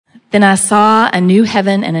Then I saw a new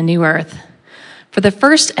heaven and a new earth. For the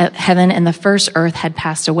first heaven and the first earth had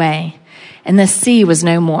passed away, and the sea was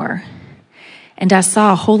no more. And I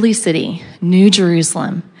saw a holy city, New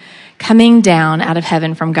Jerusalem, coming down out of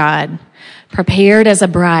heaven from God, prepared as a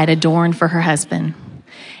bride adorned for her husband.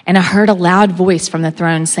 And I heard a loud voice from the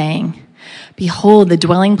throne saying, "Behold, the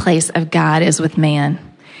dwelling place of God is with man.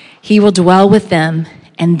 He will dwell with them,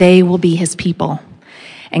 and they will be his people.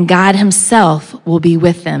 And God himself will be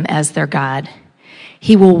with them as their God.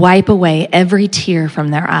 He will wipe away every tear from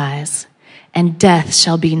their eyes, and death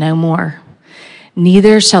shall be no more.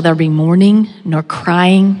 Neither shall there be mourning, nor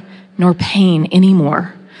crying, nor pain any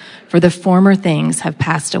more, for the former things have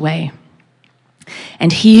passed away."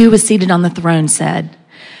 And he who was seated on the throne said,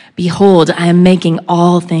 "Behold, I am making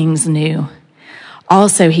all things new."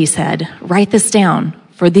 Also he said, "Write this down,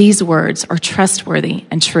 for these words are trustworthy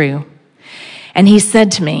and true." And he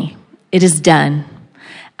said to me, "It is done.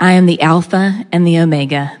 I am the Alpha and the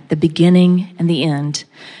Omega, the beginning and the end.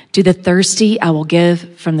 To the thirsty I will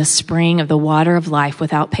give from the spring of the water of life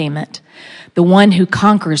without payment. The one who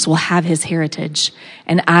conquers will have his heritage,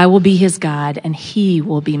 and I will be his God, and he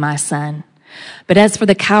will be my son. But as for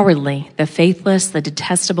the cowardly, the faithless, the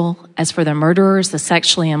detestable, as for the murderers, the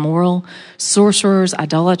sexually immoral, sorcerers,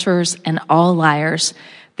 idolaters, and all liars,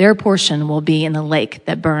 their portion will be in the lake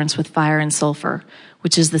that burns with fire and sulfur,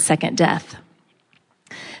 which is the second death."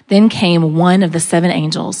 Then came one of the seven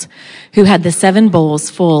angels who had the seven bowls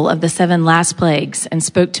full of the seven last plagues and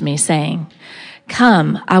spoke to me, saying,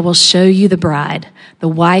 "Come, I will show you the bride, the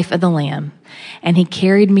wife of the Lamb." And he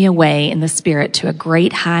carried me away in the Spirit to a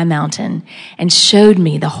great high mountain and showed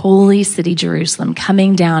me the holy city Jerusalem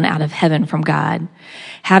coming down out of heaven from God,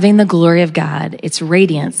 having the glory of God, its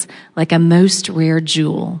radiance like a most rare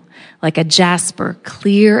jewel, like a jasper,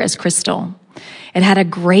 clear as crystal. It had a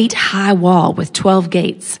great high wall with 12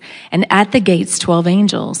 gates, and at the gates 12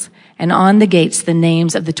 angels, and on the gates the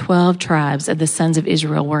names of the 12 tribes of the sons of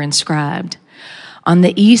Israel were inscribed. On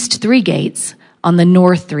the east 3 gates, on the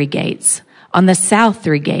north 3 gates, on the south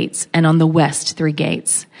 3 gates, and on the west 3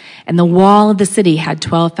 gates. And the wall of the city had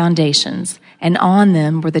 12 foundations, and on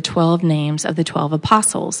them were the 12 names of the 12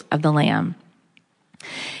 apostles of the Lamb.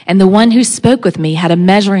 And the one who spoke with me had a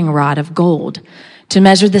measuring rod of gold to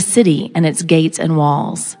measure the city and its gates and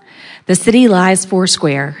walls. The city lies 4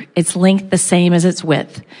 its length the same as its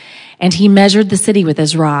width. And he measured the city with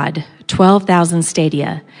his rod, 12,000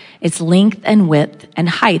 stadia. Its length and width and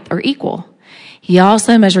height are equal. He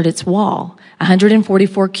also measured its wall,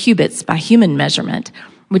 144 cubits by human measurement,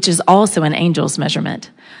 which is also an angel's measurement.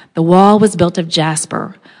 The wall was built of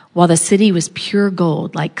jasper, while the city was pure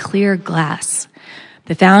gold, like clear glass.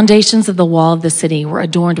 The foundations of the wall of the city were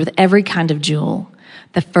adorned with every kind of jewel.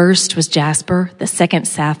 The first was jasper, the second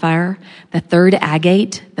sapphire, the third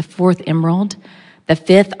agate, the fourth emerald, the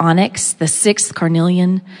fifth onyx, the sixth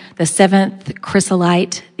carnelian, the seventh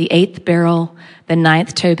chrysolite, the eighth beryl, the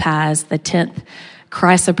ninth topaz, the 10th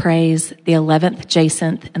chrysoprase, the 11th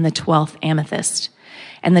jacinth, and the 12th amethyst.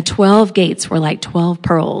 And the 12 gates were like 12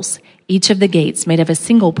 pearls, each of the gates made of a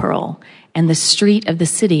single pearl, and the street of the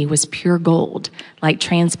city was pure gold, like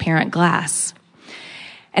transparent glass.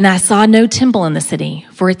 And I saw no temple in the city,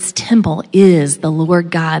 for its temple is the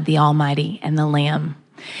Lord God, the Almighty, and the Lamb.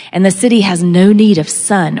 And the city has no need of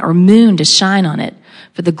sun or moon to shine on it,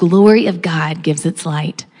 for the glory of God gives its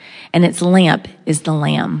light, and its lamp is the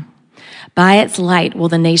Lamb. By its light will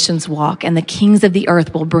the nations walk, and the kings of the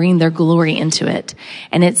earth will bring their glory into it.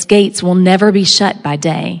 And its gates will never be shut by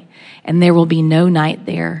day, and there will be no night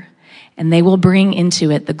there. And they will bring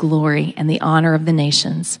into it the glory and the honor of the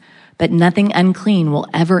nations. But nothing unclean will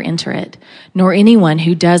ever enter it, nor anyone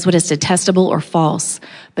who does what is detestable or false,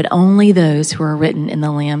 but only those who are written in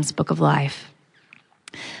the Lamb's book of life.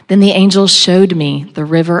 Then the angel showed me the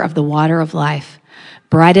river of the water of life,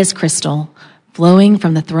 bright as crystal, flowing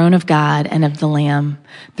from the throne of God and of the Lamb,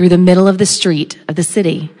 through the middle of the street of the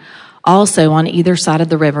city. Also on either side of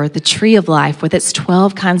the river, the tree of life with its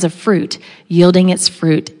 12 kinds of fruit, yielding its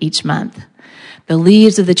fruit each month. The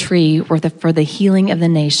leaves of the tree were for the healing of the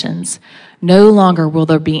nations. No longer will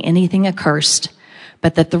there be anything accursed,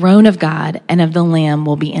 but the throne of God and of the Lamb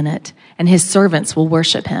will be in it, and his servants will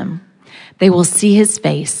worship him. They will see his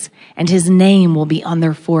face, and his name will be on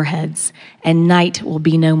their foreheads, and night will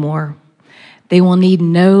be no more. They will need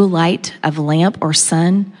no light of lamp or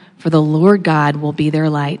sun, for the Lord God will be their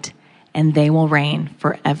light, and they will reign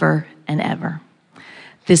forever and ever.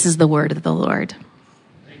 This is the word of the Lord.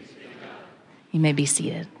 You may be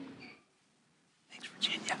seated. Thanks,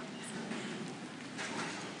 Virginia.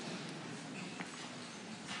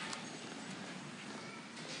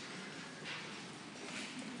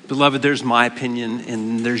 Beloved, there's my opinion,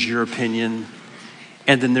 and there's your opinion,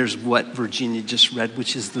 and then there's what Virginia just read,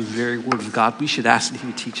 which is the very word of God. We should ask that he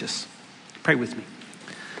would teach us. Pray with me.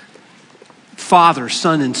 Father,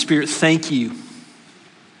 Son, and Spirit, thank you.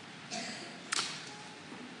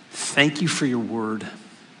 Thank you for your word.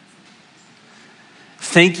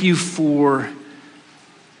 Thank you for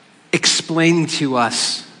explaining to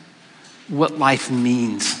us what life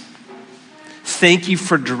means. Thank you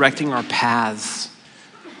for directing our paths.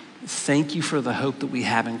 Thank you for the hope that we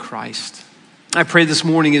have in Christ. I pray this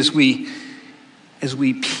morning as we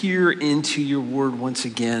peer into your word once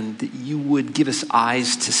again, that you would give us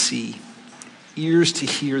eyes to see, ears to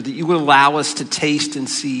hear, that you would allow us to taste and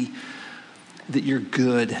see that you're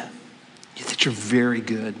good, that you're very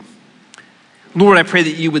good. Lord, I pray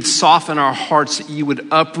that you would soften our hearts, that you would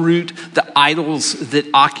uproot the idols that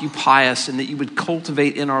occupy us, and that you would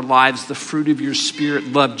cultivate in our lives the fruit of your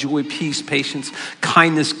Spirit, love, joy, peace, patience,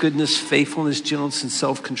 kindness, goodness, faithfulness, gentleness, and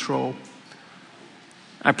self-control.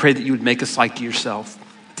 I pray that you would make us like yourself,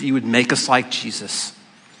 that you would make us like Jesus.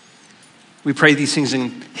 We pray these things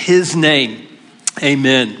in his name.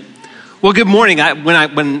 Amen. Well, good morning.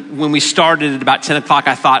 When we started at about 10 o'clock,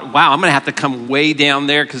 I thought, wow, I'm going to have to come way down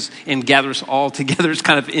there and gather us all together. It's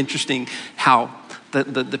kind of interesting how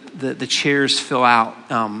the chairs fill out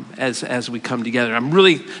as we come together. I'm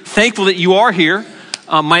really thankful that you are here.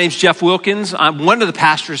 My name's Jeff Wilkins. I'm one of the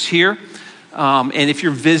pastors here. And if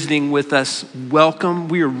you're visiting with us, welcome.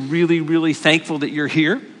 We are really, really thankful that you're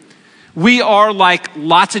here. We are like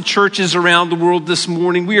lots of churches around the world this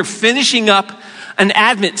morning. We are finishing up an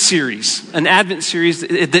Advent series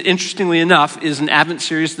that, interestingly enough, is an Advent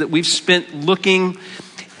series that we've spent looking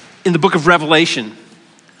in the book of Revelation,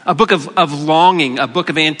 a book of longing, a book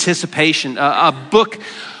of anticipation, a book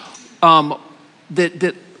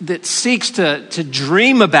that seeks to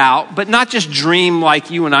dream about, but not just dream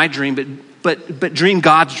like you and I dream, but dream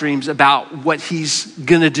God's dreams about what he's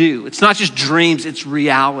going to do. It's not just dreams, it's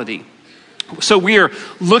reality. So we are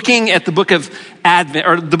looking at the book of Advent,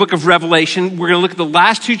 or the book of Revelation. We're going to look at the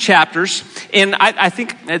last two chapters. And I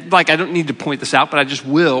think, I don't need to point this out, but I just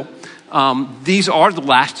will. These are the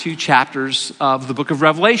last two chapters of the book of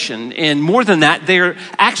Revelation. And more than that, they're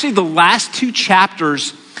actually the last two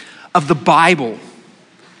chapters of the Bible.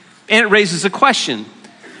 And it raises a question.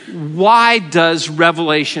 Why does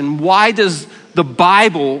the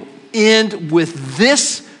Bible end with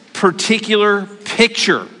this particular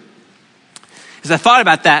picture? As I thought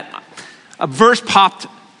about that, a verse popped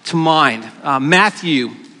to mind. Matthew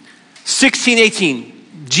 16:18.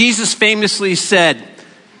 Jesus famously said,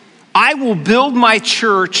 "I will build my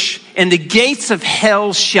church, and the gates of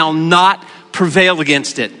hell shall not prevail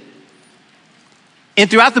against it." And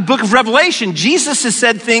throughout the book of Revelation, Jesus has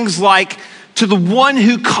said things like, "To the one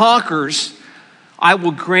who conquers, I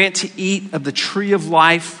will grant to eat of the tree of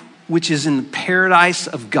life, which is in the paradise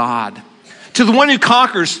of God." To the one who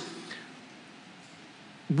conquers,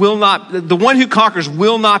 will not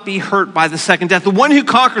be hurt by the second death. The one who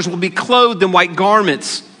conquers will be clothed in white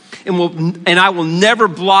garments, and I will never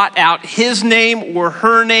blot out his name or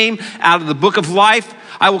her name out of the book of life.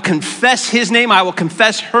 I will confess his name. I will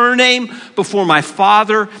confess her name before my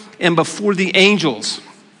Father and before the angels.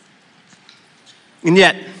 And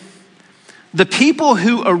yet, the people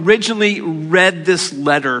who originally read this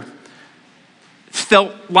letter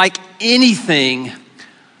felt like anything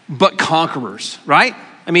but conquerors, right?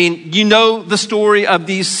 I mean, you know the story of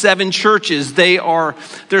these 7 churches. They're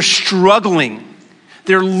struggling.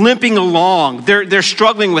 They're limping along. They're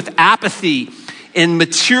struggling with apathy and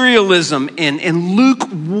materialism and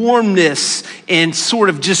lukewarmness and sort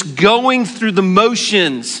of just going through the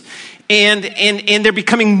motions. And they're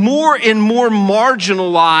becoming more and more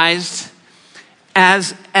marginalized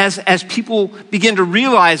as people begin to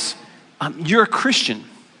realize you're a Christian.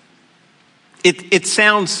 It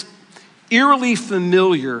sounds eerily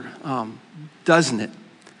familiar, doesn't it?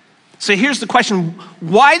 So here's the question.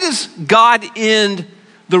 Why does God end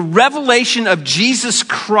the revelation of Jesus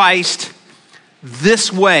Christ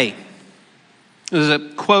this way? There's a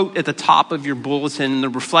quote at the top of your bulletin in the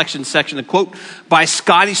reflection section, a quote by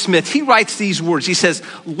Scotty Smith. He writes these words. He says,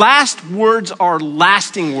 "Last words are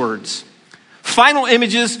lasting words. Final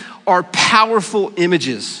images are powerful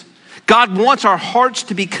images. God wants our hearts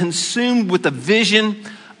to be consumed with a vision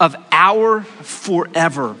of our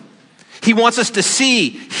forever. He wants us to see,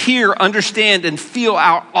 hear, understand, and feel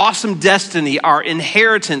our awesome destiny, our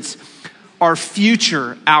inheritance, our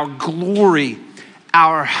future, our glory,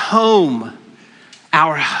 our home,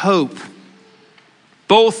 our hope." What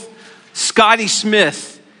both Scotty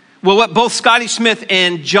Smith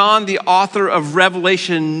and John, the author of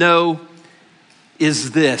Revelation, know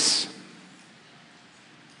is this: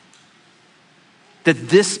 that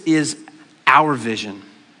this is our vision,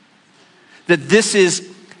 that this is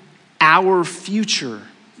our future,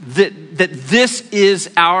 that this is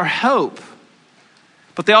our hope.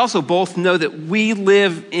 But they also both know that we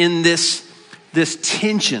live in this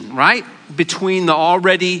tension, right? Between the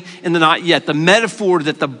already and the not yet. The metaphor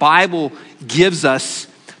that the Bible gives us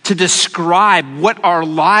to describe what our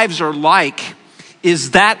lives are like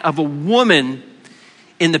is that of a woman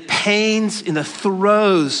in the pains, in the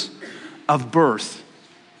throes of birth.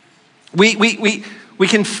 We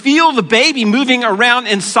can feel the baby moving around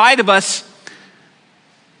inside of us,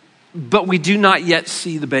 but we do not yet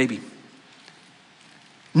see the baby.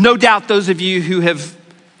 No doubt those of you who have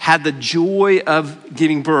had the joy of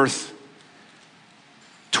giving birth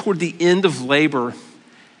toward the end of labor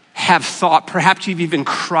have thought, perhaps you've even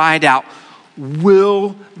cried out,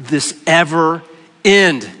 will this ever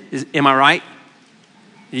end? Am I right?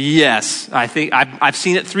 Yes, I think I've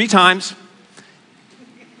seen it 3 times.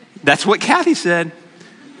 That's what Kathy said.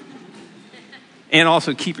 And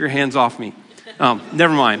also, keep your hands off me.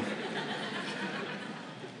 Never mind.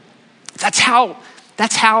 That's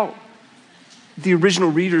how the original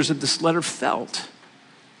readers of this letter felt.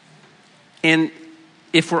 And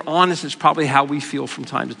if we're honest, it's probably how we feel from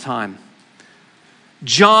time to time.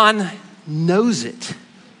 John knows it.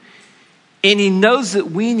 And he knows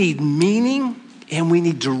that we need meaning and we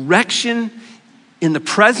need direction in the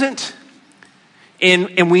present.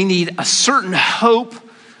 And we need a certain hope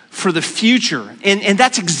for the future. And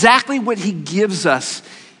that's exactly what he gives us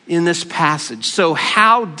in this passage. So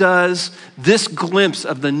how does this glimpse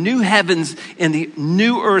of the new heavens and the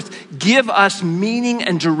new earth give us meaning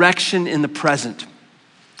and direction in the present?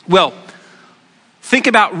 Well, think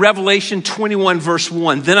about Revelation 21 verse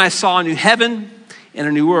 1. Then I saw a new heaven and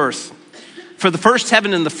a new earth. For the first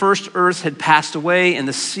heaven and the first earth had passed away, and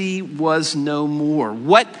the sea was no more.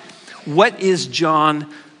 What is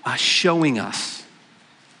John showing us?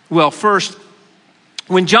 Well, first,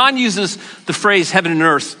 when John uses the phrase heaven and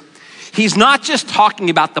earth, he's not just talking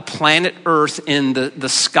about the planet Earth and the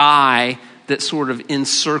sky that sort of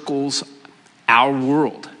encircles our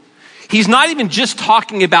world. He's not even just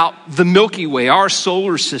talking about the Milky Way, our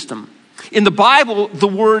solar system. In the Bible, the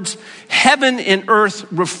words heaven and earth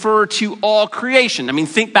refer to all creation. I mean,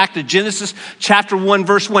 think back to Genesis chapter 1,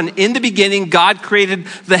 verse 1. In the beginning, God created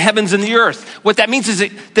the heavens and the earth. What that means is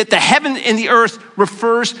that the heaven and the earth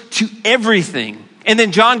refers to everything. And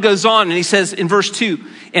then John goes on and he says in verse 2,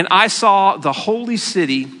 and I saw the holy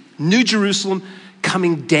city, New Jerusalem,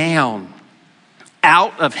 coming down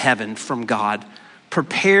out of heaven from God,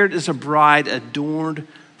 prepared as a bride adorned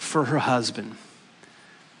for her husband.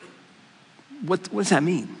 What does that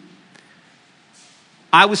mean?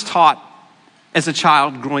 I was taught as a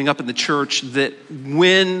child growing up in the church that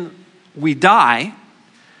when we die,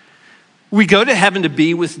 we go to heaven to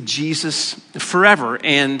be with Jesus forever.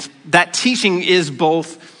 And that teaching is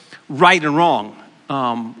both right and wrong.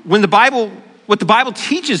 What the Bible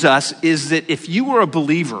teaches us is that if you were a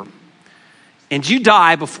believer and you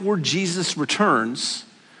die before Jesus returns,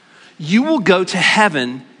 you will go to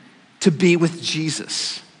heaven to be with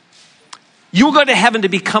Jesus. You will go to heaven to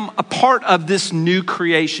become a part of this new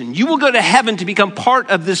creation. You will go to heaven to become part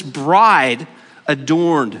of this bride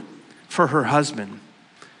adorned for her husband.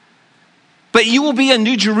 But you will be a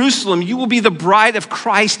New Jerusalem. You will be the bride of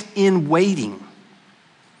Christ in waiting.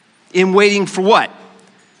 In waiting for what?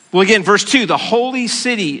 Well, again, verse 2, the holy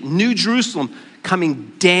city, New Jerusalem,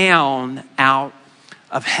 coming down out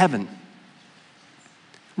of heaven.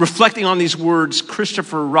 Reflecting on these words,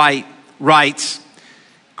 Christopher Wright writes,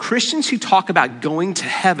 Christians who talk about going to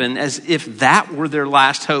heaven as if that were their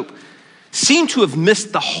last hope seem to have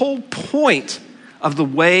missed the whole point of the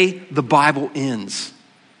way the Bible ends.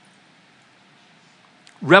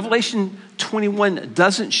 Revelation 21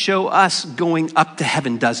 doesn't show us going up to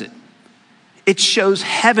heaven, does it? It shows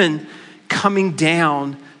heaven coming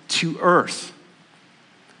down to earth.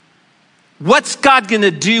 What's God going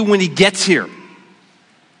to do when he gets here?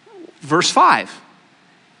 Verse 5.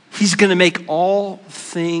 He's going to make all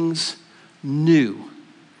things new.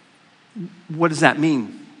 What does that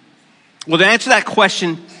mean? Well, to answer that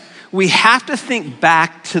question, we have to think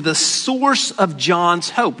back to the source of John's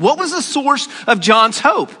hope. What was the source of John's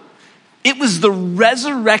hope? It was the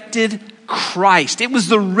resurrected Christ. It was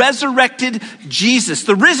the resurrected Jesus.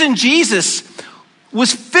 The risen Jesus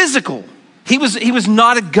was physical. He was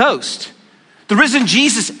not a ghost. The risen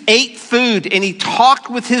Jesus ate food and he talked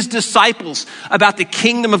with his disciples about the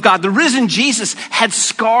kingdom of God. The risen Jesus had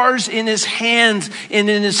scars in his hands and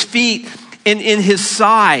in his feet and in his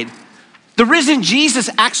side. The risen Jesus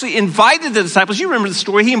actually invited the disciples. You remember the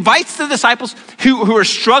story. He invites the disciples who are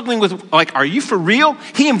struggling with, like, are you for real?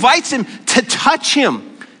 He invites them to touch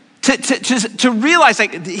him, to realize,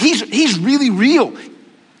 like, he's really real.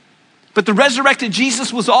 But the resurrected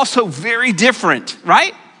Jesus was also very different,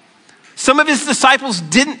 right? Some of his disciples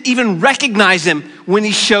didn't even recognize him when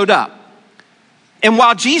he showed up. And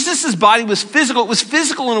while Jesus' body was physical, it was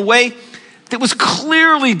physical in a way that was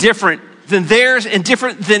clearly different than theirs and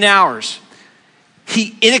different than ours.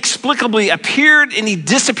 He inexplicably appeared and he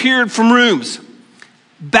disappeared from rooms,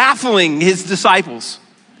 baffling his disciples.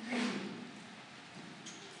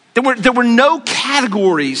 There were no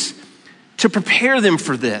categories to prepare them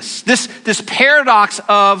for this. This paradox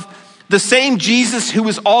of the same Jesus who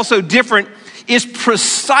was also different is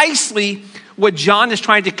precisely what John is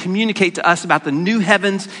trying to communicate to us about the new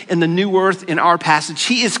heavens and the new earth in our passage.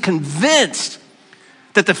 He is convinced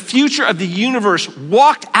that the future of the universe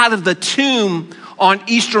walked out of the tomb on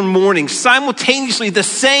Easter morning, simultaneously the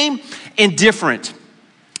same and different.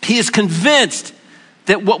 He is convinced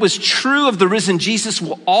that what was true of the risen Jesus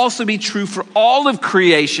will also be true for all of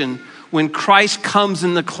creation when Christ comes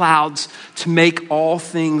in the clouds to make all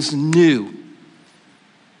things new.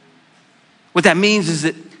 What that means is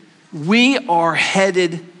that we are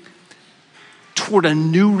headed toward a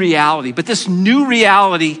new reality, but this new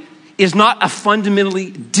reality is not a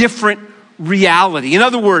fundamentally different reality. In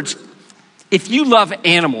other words, if you love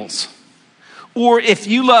animals, or if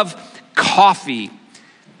you love coffee,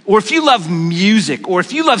 or if you love music, or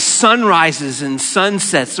if you love sunrises and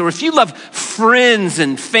sunsets, or if you love friends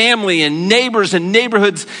and family and neighbors and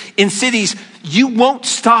neighborhoods in cities, you won't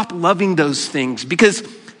stop loving those things because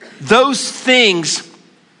those things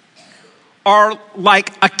are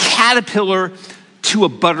like a caterpillar to a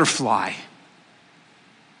butterfly.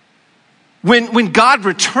 When God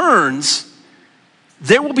returns,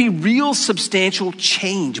 there will be real substantial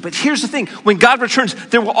change. But here's the thing. When God returns,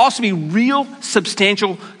 there will also be real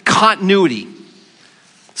substantial continuity.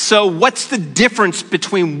 So what's the difference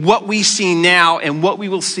between what we see now and what we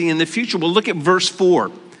will see in the future? We'll look at verse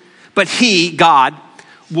 4. But he, God,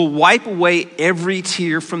 will wipe away every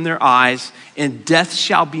tear from their eyes, and death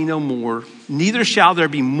shall be no more. Neither shall there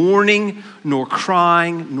be mourning, nor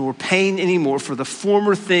crying, nor pain anymore, for the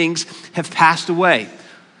former things have passed away.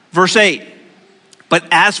 Verse 8. But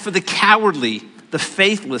as for the cowardly, the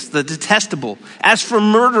faithless, the detestable, as for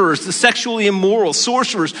murderers, the sexually immoral,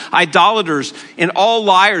 sorcerers, idolaters, and all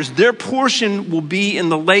liars, their portion will be in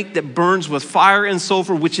the lake that burns with fire and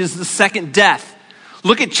sulfur, which is the second death.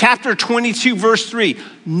 Look at chapter 22, verse 3.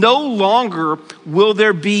 No longer will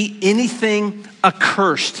there be anything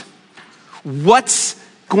accursed. What's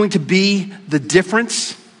going to be the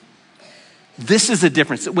difference? This is the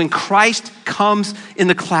difference. That when Christ comes in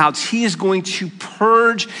the clouds, he is going to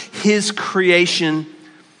purge his creation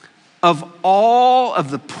of all of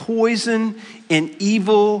the poison and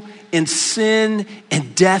evil and sin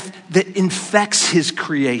and death that infects his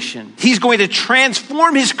creation. He's going to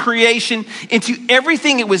transform his creation into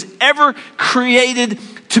everything it was ever created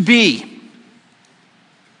to be.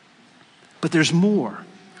 But there's more.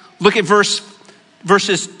 Look at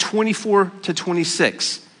verses 24 to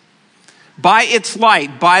 26. By its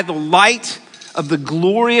light, by the light of the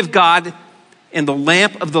glory of God and the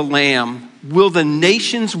lamp of the Lamb, will the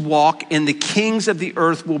nations walk, and the kings of the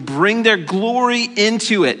earth will bring their glory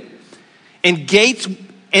into it. And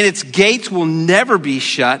its gates will never be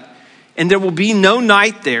shut, and there will be no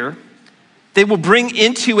night there. They will bring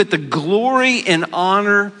into it the glory and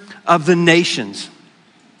honor of the nations.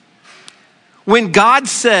 When God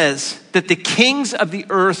says that the kings of the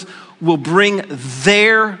earth will bring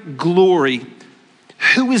their glory,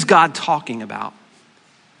 who is God talking about?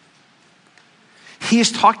 He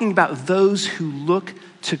is talking about those who look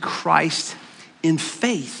to Christ in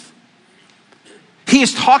faith. He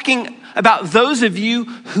is talking about those of you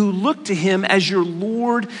who look to him as your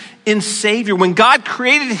Lord and Savior. When God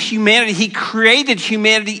created humanity, he created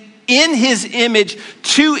humanity in his image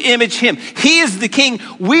to image him. He is the king.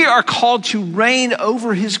 We are called to reign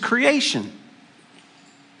over his creation.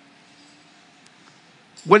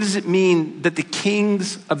 What does it mean that the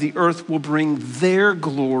kings of the earth will bring their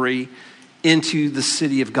glory into the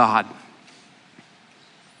city of God?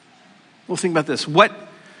 Well, think about this.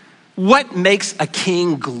 What makes a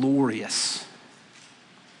king glorious?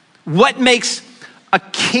 What makes a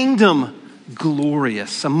kingdom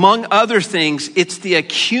glorious? Among other things, it's the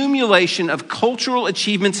accumulation of cultural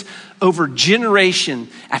achievements over generation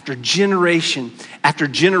after generation after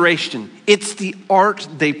generation. It's the art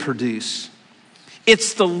they produce.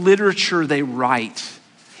 It's the literature they write.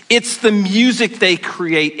 It's the music they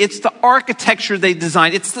create. It's the architecture they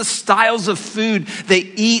design. It's the styles of food they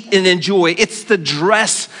eat and enjoy. It's the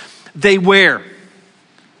dress they wear.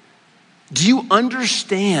 Do you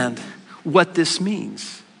understand what this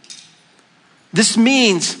means? This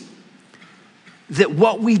means that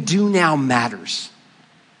what we do now matters.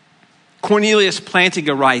 Cornelius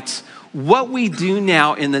Plantinga writes, what we do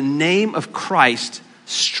now in the name of Christ,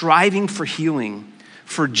 striving for healing,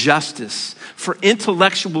 for justice, for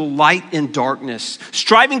intellectual light in darkness,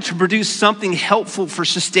 striving to produce something helpful for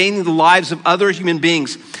sustaining the lives of other human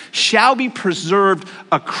beings, shall be preserved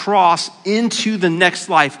across into the next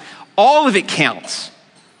life. All of it counts.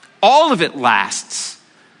 All of it lasts.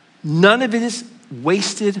 None of it is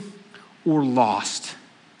wasted or lost.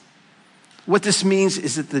 What this means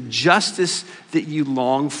is that the justice that you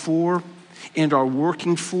long for and are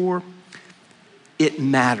working for, it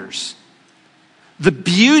matters. The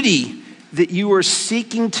beauty that you are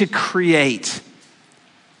seeking to create,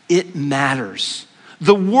 it matters.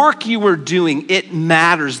 The work you are doing, it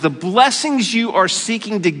matters. The blessings you are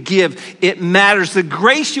seeking to give, it matters. The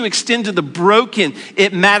grace you extend to the broken,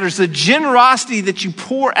 it matters. The generosity that you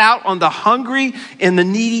pour out on the hungry and the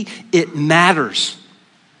needy, it matters.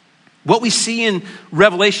 What we see in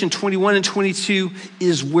Revelation 21 and 22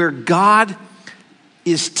 is where God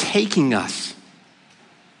is taking us.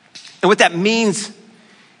 And what that means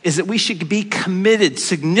is that we should be committed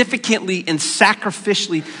significantly and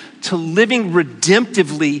sacrificially to living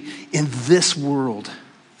redemptively in this world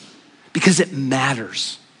because it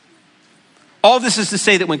matters. All this is to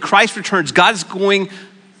say that when Christ returns, God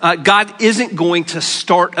isn't going to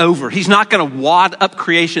start over. He's not going to wad up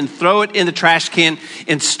creation, throw it in the trash can,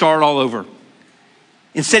 and start all over.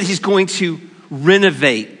 Instead, he's going to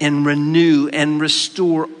renovate and renew and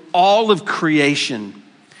restore all of creation.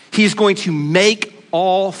 He's going to make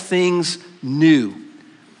all things new,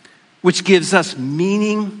 which gives us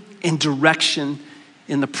meaning and direction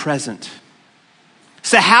in the present.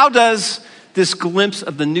 So how does this glimpse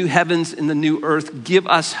of the new heavens and the new earth give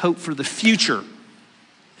us hope for the future?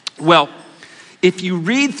 Well, if you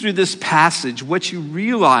read through this passage, what you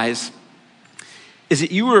realize is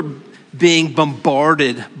that you are being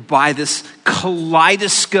bombarded by this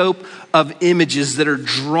kaleidoscope of images that are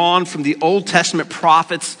drawn from the Old Testament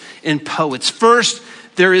prophets and poets. First,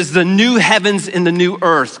 there is the new heavens and the new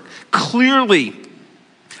earth, clearly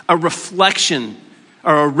a reflection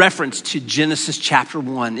or a reference to Genesis chapter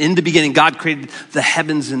 1. In the beginning, God created the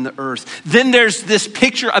heavens and the earth. Then there's this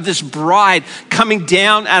picture of this bride coming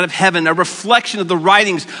down out of heaven, a reflection of the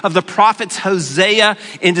writings of the prophets Hosea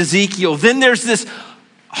and Ezekiel. Then there's this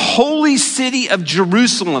holy city of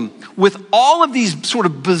Jerusalem with all of these sort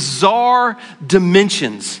of bizarre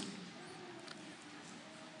dimensions,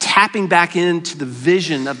 tapping back into the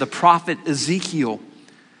vision of the prophet Ezekiel,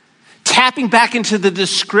 tapping back into the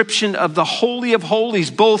description of the Holy of Holies,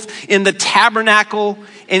 both in the tabernacle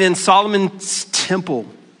and in Solomon's temple.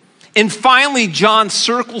 And finally, John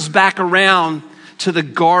circles back around to the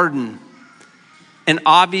garden, an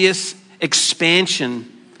obvious expansion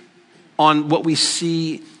on what we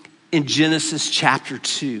see in Genesis chapter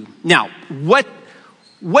 2. Now, what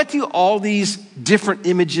do all these different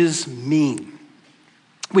images mean?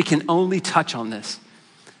 We can only touch on this.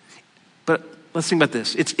 But let's think about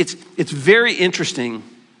this. It's very interesting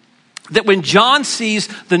that when John sees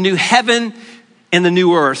the new heaven and the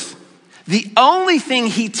new earth, the only thing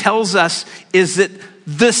he tells us is that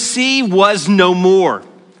the sea was no more,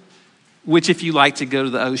 which if you like to go to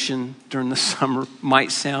the ocean during the summer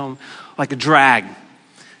might sound like a drag.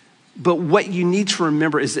 But what you need to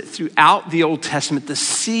remember is that throughout the Old Testament, the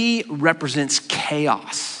sea represents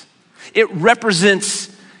chaos. It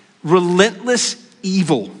represents relentless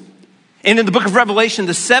evil. And in the book of Revelation,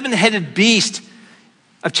 the seven-headed beast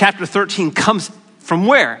of chapter 13 comes from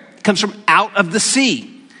where? It comes from out of the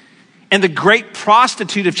sea. And the great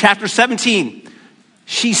prostitute of chapter 17,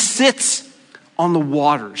 she sits on the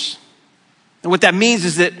waters. And what that means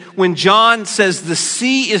is that when John says the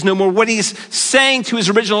sea is no more, what he's saying to his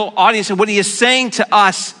original audience and what he is saying to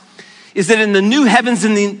us is that in the new heavens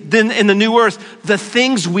and in the new earth, the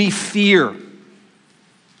things we fear,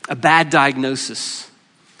 a bad diagnosis,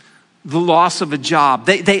 the loss of a job,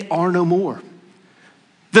 they are no more.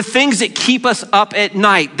 The things that keep us up at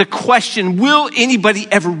night, the question, will anybody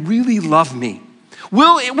ever really love me?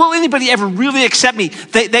 Will anybody ever really accept me?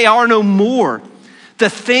 They are no more. The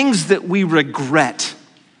things that we regret,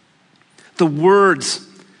 the words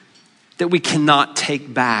that we cannot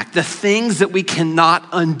take back, the things that we cannot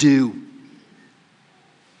undo,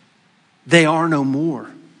 they are no more.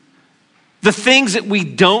 The things that we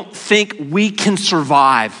don't think we can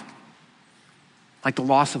survive, like the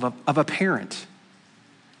loss of a parent,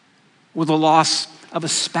 or the loss of a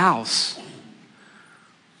spouse,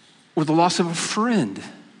 or the loss of a friend,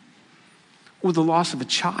 or the loss of a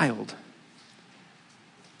child.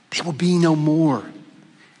 They will be no more.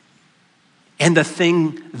 And the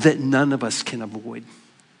thing that none of us can avoid,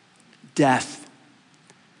 death,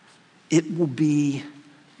 it will be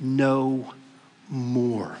no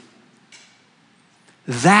more.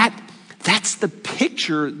 That's the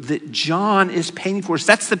picture that John is painting for us.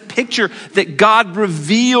 That's the picture that God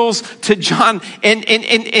reveals to John.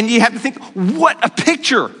 And you have to think, what a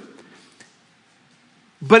picture.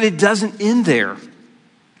 But it doesn't end there.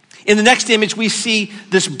 In the next image, we see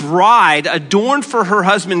this bride adorned for her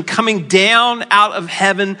husband coming down out of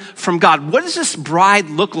heaven from God. What does this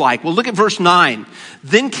bride look like? Well, look at verse 9.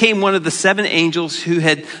 Then came one of the 7 angels who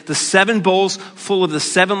had the 7 bowls full of the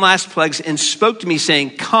 7 last plagues and spoke to me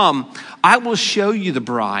saying, "Come, I will show you the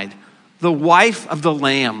bride, the wife of the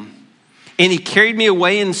Lamb." And he carried me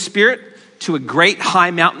away in spirit to a great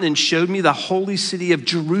high mountain and showed me the holy city of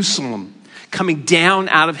Jerusalem, coming down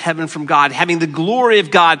out of heaven from God, having the glory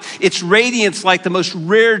of God, its radiance like the most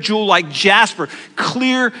rare jewel, like jasper,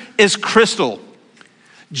 clear as crystal.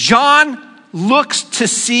 John looks to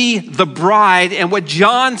see the bride, and what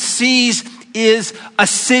John sees is a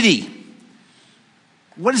city.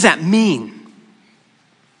 What does that mean?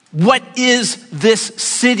 What is this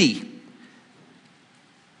city?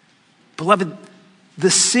 Beloved,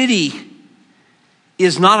 the city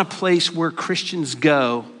is not a place where Christians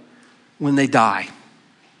go when they die.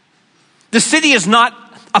 The city is not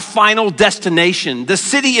a final destination. The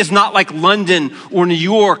city is not like London or New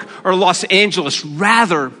York or Los Angeles.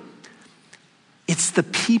 Rather, it's the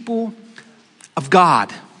people of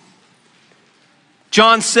God.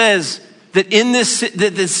 John says that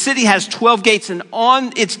that the city has 12 gates, and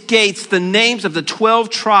on its gates, the names of the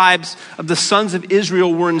 12 tribes of the sons of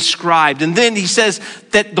Israel were inscribed. And then he says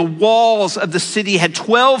that the walls of the city had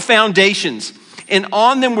 12 foundations, and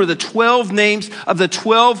on them were the 12 names of the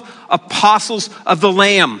 12 apostles of the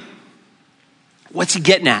Lamb. What's he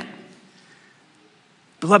getting at?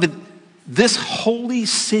 Beloved, this holy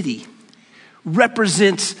city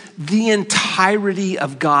represents the entirety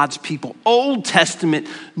of God's people. Old Testament,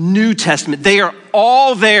 New Testament, they are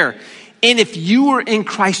all there. And if you are in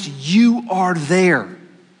Christ, you are there.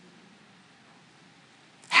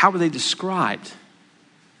 How are they described?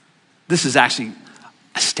 This is actually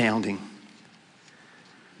astounding.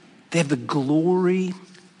 They have the glory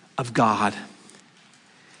of God,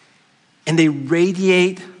 and they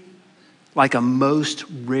radiate like a most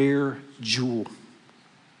rare jewel.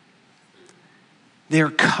 They are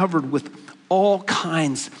covered with all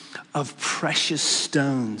kinds of precious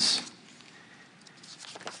stones.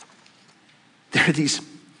 There are these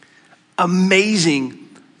amazing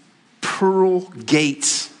pearl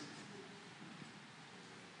gates,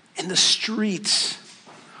 and the streets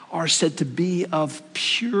are said to be of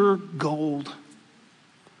pure gold.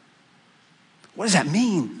 What does that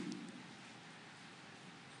mean?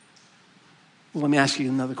 Well, let me ask you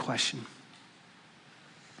another question.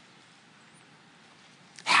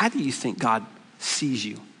 How do you think God sees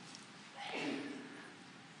you?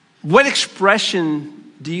 What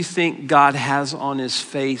expression do you think God has on his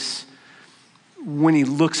face when he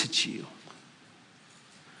looks at you?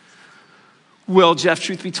 Well, Jeff,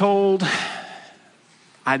 truth be told,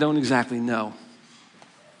 I don't exactly know.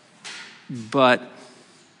 But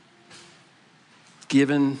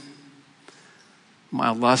given my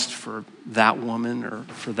lust for that woman or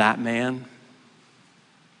for that man,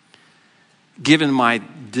 given my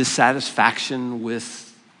dissatisfaction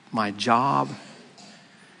with my job,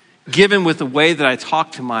 given with the way that I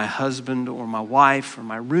talk to my husband or my wife or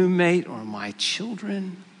my roommate or my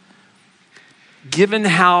children, given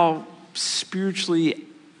how spiritually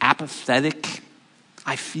apathetic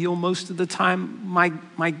I feel most of the time, my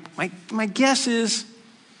guess is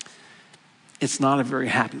it's not a very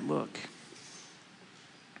happy look.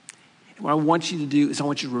 And what I want you to do is I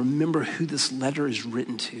want you to remember who this letter is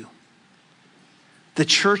written to. The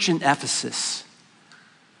church in Ephesus,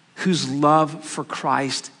 whose love for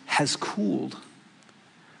Christ has cooled.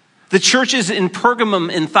 The churches in Pergamum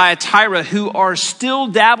and Thyatira who are still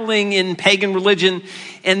dabbling in pagan religion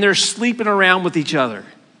and they're sleeping around with each other.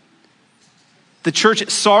 The church at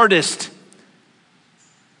Sardis,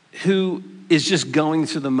 who is just going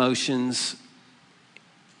through the motions,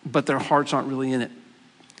 but their hearts aren't really in it.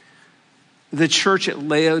 The church at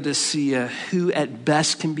Laodicea, who at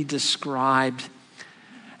best can be described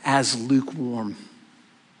as lukewarm.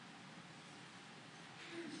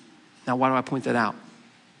 Now, why do I point that out?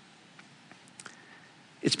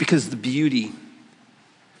 It's because the beauty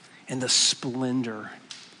and the splendor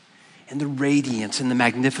and the radiance and the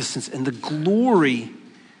magnificence and the glory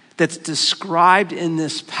that's described in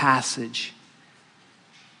this passage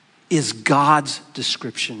is God's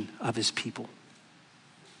description of his people.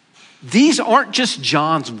 These aren't just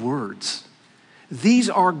John's words. These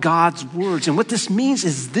are God's words. And what this means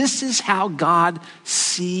is this is how God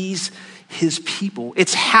sees his people.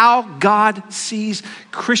 It's how God sees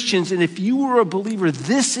Christians. And if you were a believer,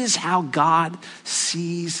 this is how God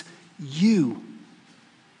sees you.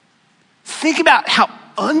 Think about how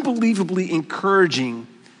unbelievably encouraging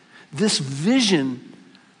this vision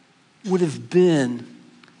would have been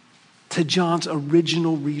to John's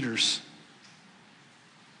original readers.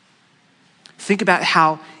 Think about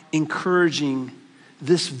how encouraging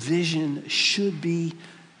this vision should be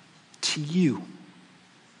to you.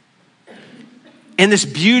 And this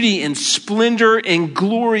beauty and splendor and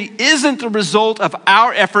glory isn't the result of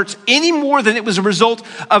our efforts any more than it was a result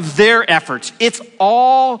of their efforts. It's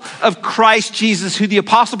all of Christ Jesus, who the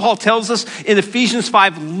Apostle Paul tells us in Ephesians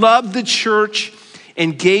 5, loved the church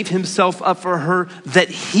and gave himself up for her that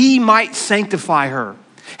he might sanctify her,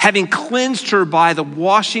 having cleansed her by the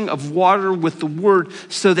washing of water with the word,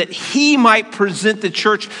 so that he might present the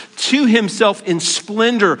church to himself in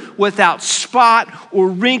splendor, without spot or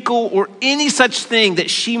wrinkle or any such thing, that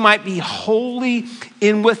she might be holy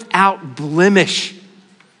and without blemish.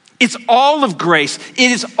 It's all of grace.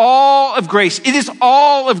 It is all of grace. It is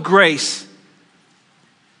all of grace.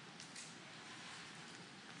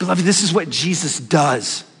 Beloved, this is what Jesus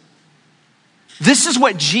does. This is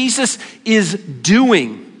what Jesus is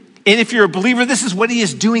doing. And if you're a believer, this is what he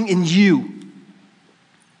is doing in you.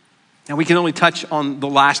 Now, we can only touch on the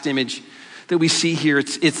last image that we see here.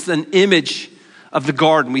 It's an image of the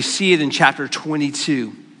garden. We see it in chapter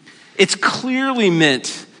 22. It's clearly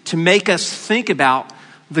meant to make us think about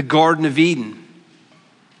the Garden of Eden.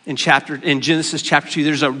 In Genesis chapter 2,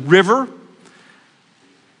 there's a river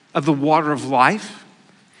of the water of life,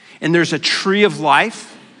 and there's a tree of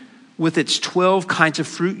life with its 12 kinds of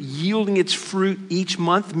fruit, yielding its fruit each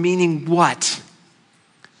month, meaning what?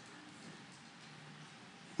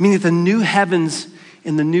 Meaning that the new heavens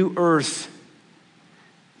and the new earth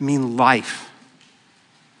mean life.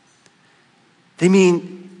 They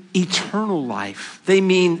mean eternal life. They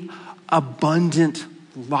mean abundant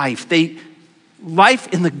life. Life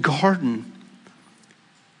in the garden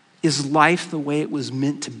is life the way it was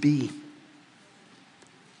meant to be.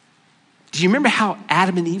 Do you remember how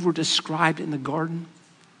Adam and Eve were described in the garden?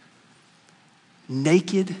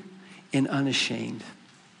 Naked and unashamed.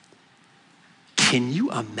 Can you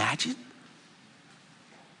imagine?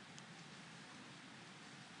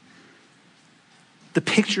 The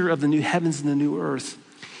picture of the new heavens and the new earth,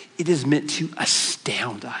 it is meant to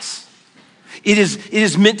astound us. It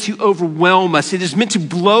is meant to overwhelm us. It is meant to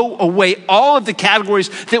blow away all of the categories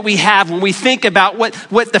that we have when we think about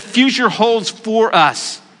what the future holds for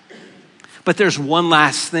us. But there's one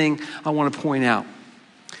last thing I want to point out.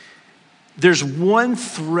 There's one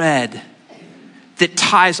thread that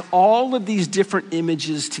ties all of these different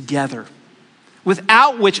images together,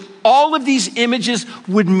 without which all of these images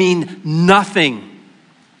would mean nothing.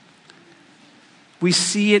 We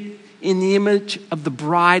see it in the image of the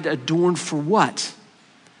bride adorned for what?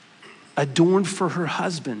 Adorned for her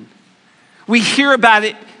husband. We hear about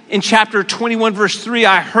it in chapter 21, verse 3.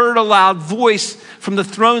 I heard a loud voice from the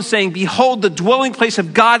throne saying, behold, the dwelling place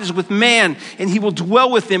of God is with man, and he will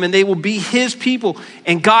dwell with them, and they will be his people,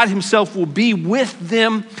 and God himself will be with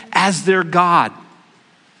them as their God.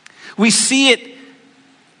 We see it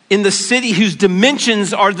in the city whose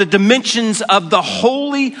dimensions are the dimensions of the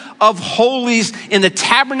Holy of Holies in the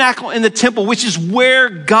tabernacle and the temple, which is where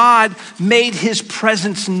God made his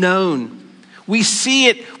presence known. We see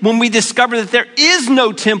it when we discover that there is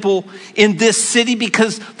no temple in this city,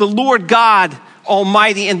 because the Lord God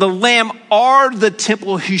Almighty and the Lamb are the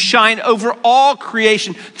temple who shine over all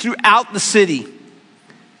creation throughout the city.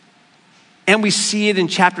 And we see it in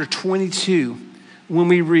chapter 22 when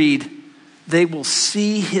we read, they will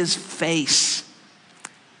see his face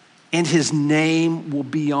and his name will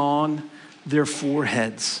be on their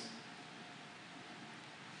foreheads.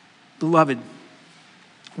 Beloved,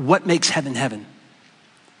 what makes heaven heaven?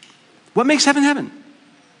 What makes heaven heaven?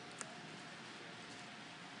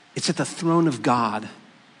 It's at the throne of God,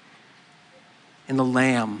 and the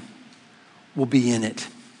Lamb will be in it.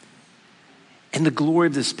 And the glory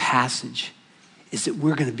of this passage is that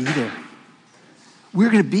we're going to be there. We're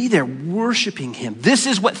going to be there worshiping him. This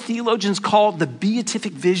is what theologians call the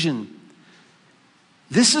beatific vision.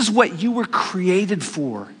 This is what you were created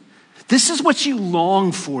for. This is what you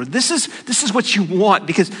long for. This is what you want,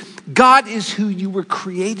 because God is who you were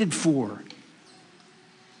created for.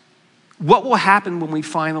 What will happen when we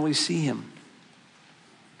finally see him?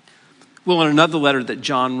 Well, in another letter that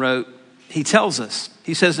John wrote, he tells us,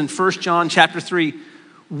 he says in 1 John chapter 3,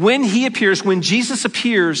 when he appears, when Jesus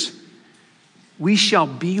appears, we shall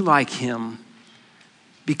be like him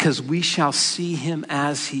because we shall see him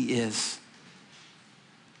as he is.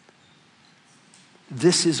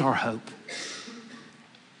 This is our hope.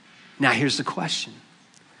 Now here's the question.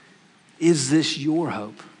 Is this your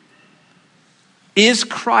hope? Is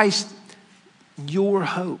Christ your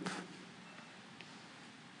hope?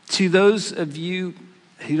 To those of you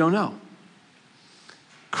who don't know,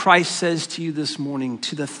 Christ says to you this morning,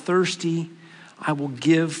 to the thirsty, I will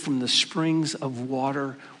give from the springs of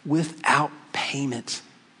water without payment.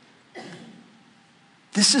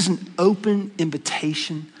 This is an open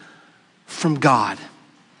invitation from God.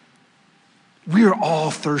 We are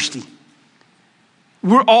all thirsty.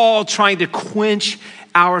 We're all trying to quench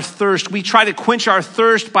our thirst. We try to quench our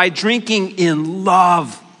thirst by drinking in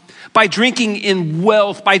love, by drinking in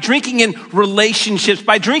wealth, by drinking in relationships,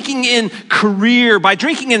 by drinking in career, by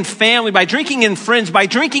drinking in family, by drinking in friends, by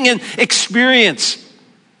drinking in experience.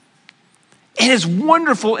 And as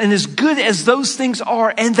wonderful and as good as those things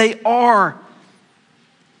are, and they are,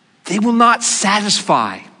 they will not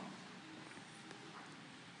satisfy.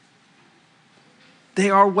 They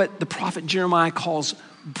are what the prophet Jeremiah calls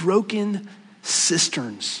broken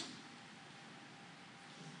cisterns.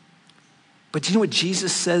 But do you know what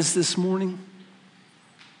Jesus says this morning?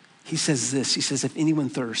 He says this. He says, if anyone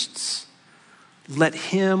thirsts, let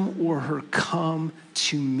him or her come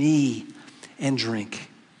to me and drink.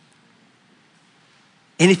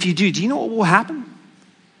 And if you do you know what will happen?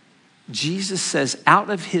 Jesus says, out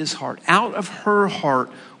of his heart, out of her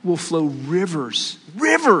heart will flow rivers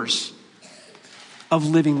of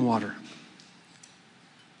living water.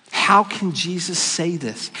 How can Jesus say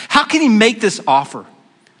this? How can he make this offer?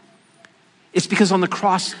 It's because on the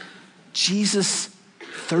cross, Jesus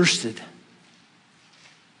thirsted.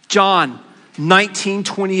 John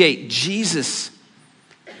 19:28, Jesus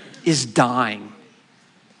is dying,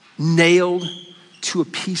 nailed to a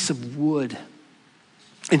piece of wood.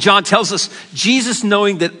 And John tells us, Jesus,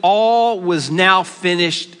 knowing that all was now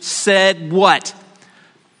finished, said what?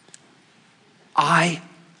 I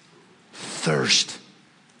thirst.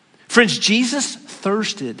 Friends, Jesus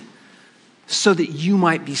thirsted so that you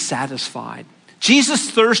might be satisfied. Jesus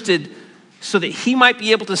thirsted so that he might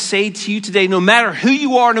be able to say to you today, no matter who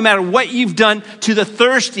you are, no matter what you've done, to the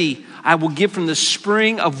thirsty, I will give from the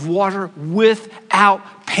spring of water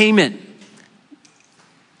without payment.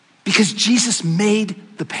 Because Jesus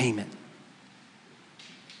made the payment.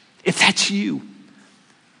 If that's you,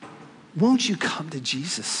 won't you come to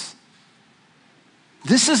Jesus?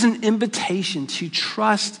 This is an invitation to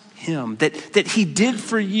trust him, that he did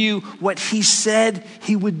for you what he said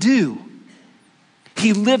he would do.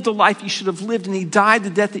 He lived the life you should have lived, and he died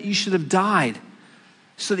the death that you should have died,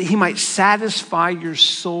 so that he might satisfy your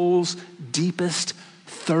soul's deepest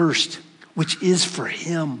thirst, which is for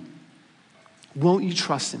him. Won't you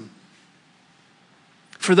trust him?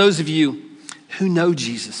 For those of you who know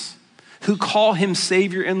Jesus, who call him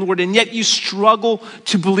Savior and Lord, and yet you struggle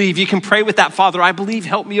to believe, you can pray with that, Father, I believe,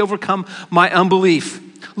 help me overcome my unbelief.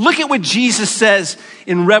 Look at what Jesus says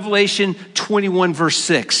in Revelation 21, verse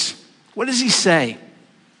 6. What does he say?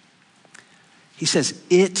 He says,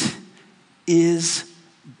 it is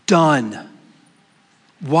done.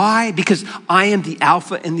 Why? Because I am the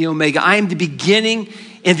Alpha and the Omega. I am the beginning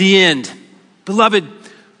and the end. Beloved,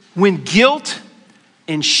 when guilt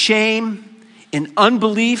and shame and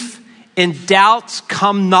unbelief and doubts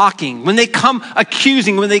come knocking, when they come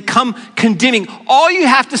accusing, when they come condemning, all you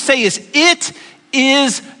have to say is, it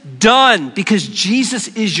is done, because Jesus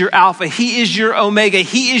is your Alpha. He is your Omega.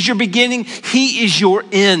 He is your beginning. He is your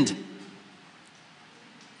end.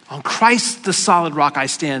 On Christ, the solid rock, I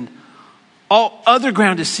stand. All other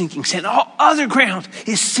ground is sinking sand. All other ground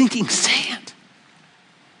is sinking sand.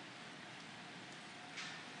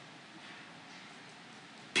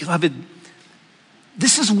 Beloved,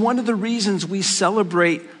 this is one of the reasons we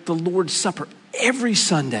celebrate the Lord's Supper every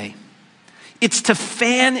Sunday. It's to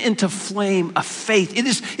fan into flame a faith. It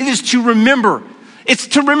is to remember. It's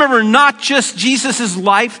to remember not just Jesus'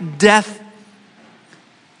 life and death,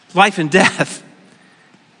 but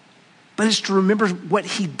it's to remember what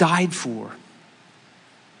he died for,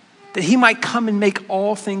 that he might come and make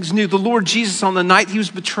all things new. The Lord Jesus, on the night he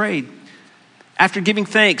was betrayed, after giving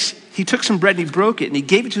thanks, he took some bread and he broke it and he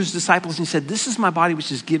gave it to his disciples and he said, this is my body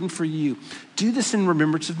which is given for you. Do this in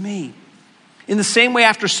remembrance of me. In the same way,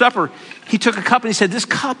 after supper, he took a cup and he said, this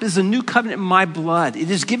cup is a new covenant in my blood. It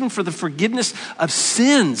is given for the forgiveness of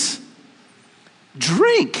sins.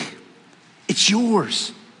 Drink. It's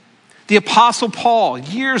yours. The Apostle Paul,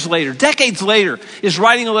 years later, decades later, is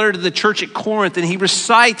writing a letter to the church at Corinth, and he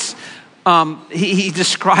recites, he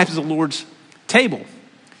describes the Lord's table.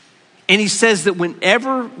 And he says that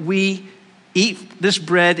whenever we eat this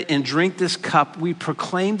bread and drink this cup, we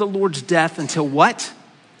proclaim the Lord's death until what?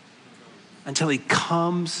 Until he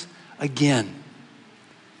comes again.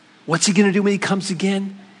 What's he going to do when he comes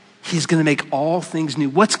again? He's going to make all things new.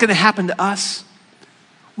 What's going to happen to us?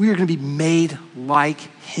 We are going to be made like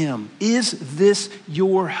him. Is this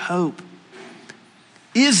your hope?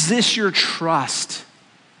 Is this your trust?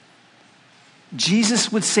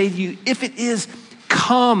 Jesus would say to you, if it is,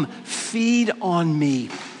 come, feed on me.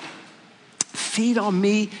 Feed on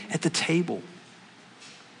me at the table.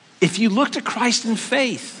 If you look to Christ in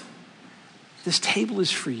faith, this table is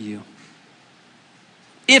for you.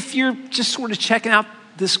 If you're just sort of checking out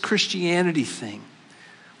this Christianity thing,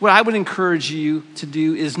 what I would encourage you to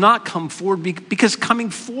do is not come forward, because coming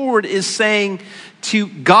forward is saying to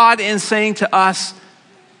God and saying to us,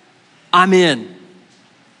 I'm in.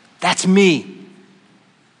 That's me.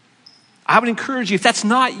 I would encourage you, if that's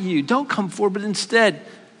not you, don't come forward, but instead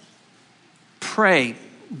pray,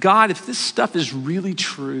 God, if this stuff is really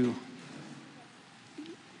true,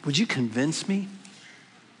 would you convince me?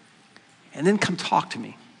 And then come talk to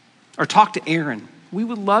me, or talk to Aaron. We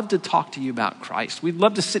would love to talk to you about Christ. We'd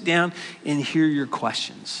love to sit down and hear your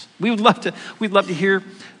questions. We'd love to hear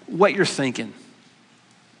what you're thinking.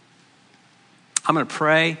 I'm going to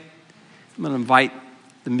pray. I'm going to invite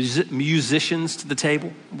the musicians to the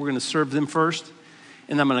table. We're going to serve them first,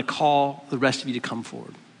 and I'm going to call the rest of you to come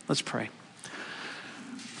forward. Let's pray.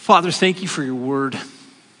 Father, thank you for your word.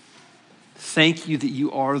 Thank you that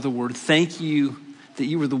you are the word. Thank you that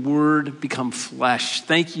you were the word become flesh.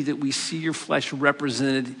 Thank you that we see your flesh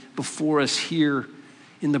represented before us here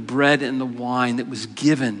in the bread and the wine that was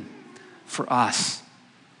given for us.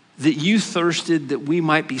 That you thirsted that we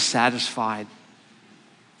might be satisfied.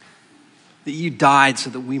 That you died so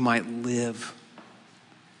that we might live.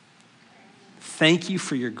 Thank you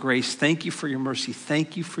for your grace. Thank you for your mercy.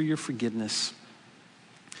 Thank you for your forgiveness.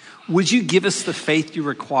 Would you give us the faith you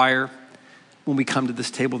require when we come to this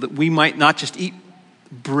table, that we might not just eat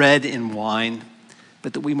bread and wine,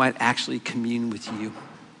 but that we might actually commune with you.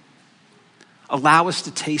 Allow us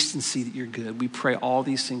to taste and see that you're good. We pray all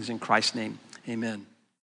these things in Christ's name. Amen.